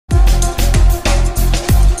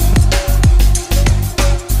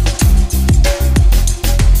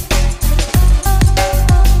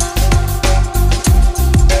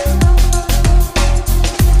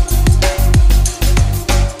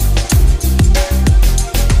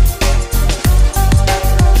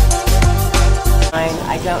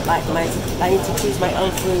I need to choose my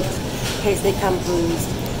own fruits in case they come bruised.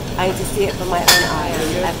 I need to see it from my own eyes.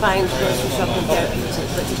 I find grocery shopping therapeutic,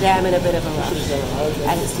 but today I'm in a bit of a rush.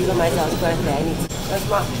 And it's Stephen Meisel's birthday. I need to.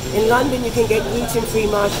 In London, you can get gluten-free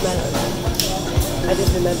marshmallows. I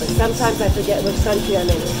just remember. Sometimes I forget which country I'm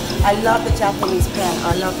in. I love the Japanese pear.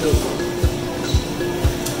 I love it.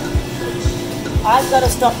 I've got to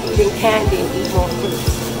stop eating candy and eat more fruits.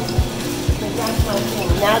 But that's my thing.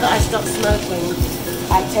 Now that I stopped smoking,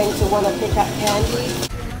 I tend to want to pick up candy.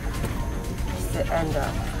 End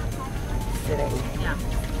up sitting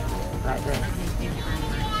like this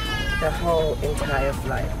the whole entire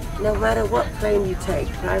flight. No matter what plane you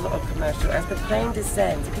take, private or commercial, as the plane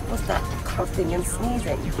descends, people start coughing and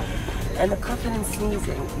sneezing. And the coughing and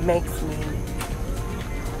sneezing makes me,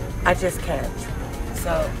 I just can't.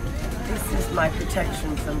 So this is my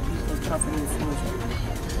protection from people coughing and sneezing.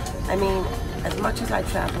 I mean, as much as I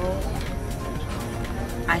travel,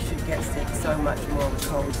 I should get sick so much more with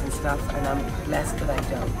colds and stuff, and I'm blessed that I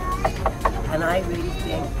don't. And I really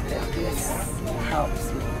think that this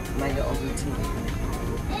helps me, my little routine.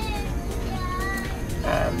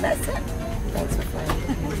 That's it. Thanks for playing.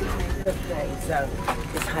 Okay, so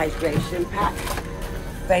this hydration pack,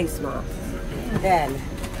 face mask. Then,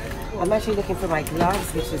 I'm actually looking for my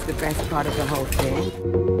gloves, which is the best part of the whole thing.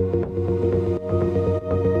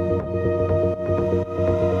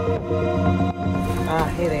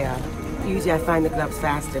 Here they are. Usually I find the gloves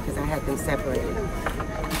faster because I had them separated.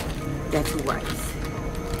 They're 2 whites.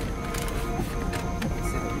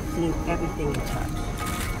 So clean everything you touch.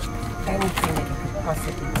 Anything that you could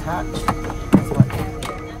possibly touch is what they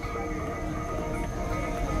do.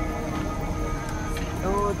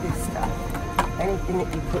 All this stuff. Anything that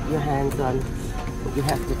you put your hands on,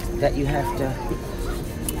 that you have to,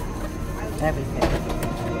 everything.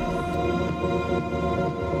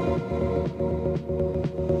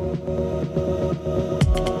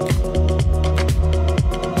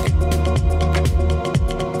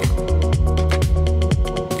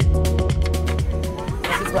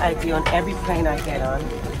 What I do on every plane I get on.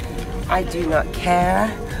 I do not care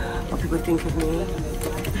what people think of me.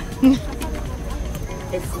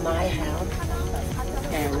 It's my house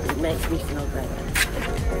and it makes me feel better.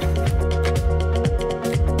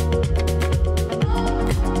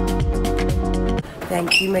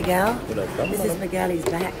 Thank you, Miguel. This is Miguel, he's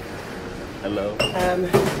back. Hello.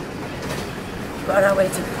 We're on our way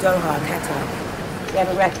to Doha, Qatar. We have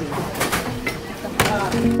a recce.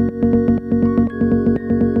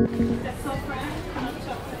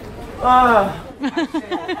 Oh,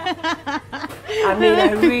 I mean,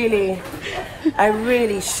 I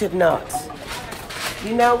really should not.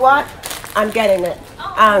 You know what? I'm getting it.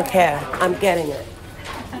 I don't care. I'm getting it.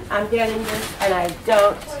 I'm getting this and I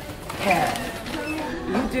don't care.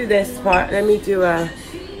 You do this part. Let me do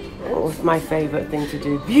what's my favorite thing to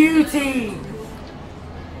do? Beauty!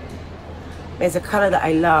 There's a color that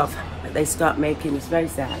I love that they start making. It's very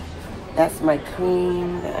sad. That's my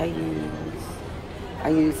cream that I use. I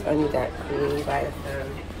use only that cream by the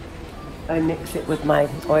phone. I mix it with my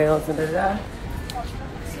oils and da-da.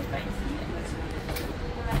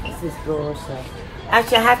 This is gorgeous.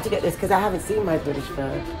 Actually, I have to get this because I haven't seen my British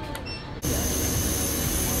phone.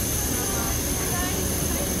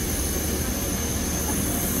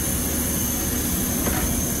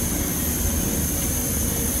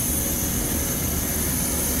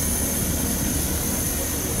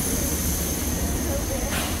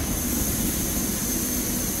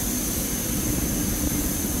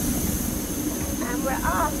 And we're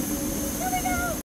off.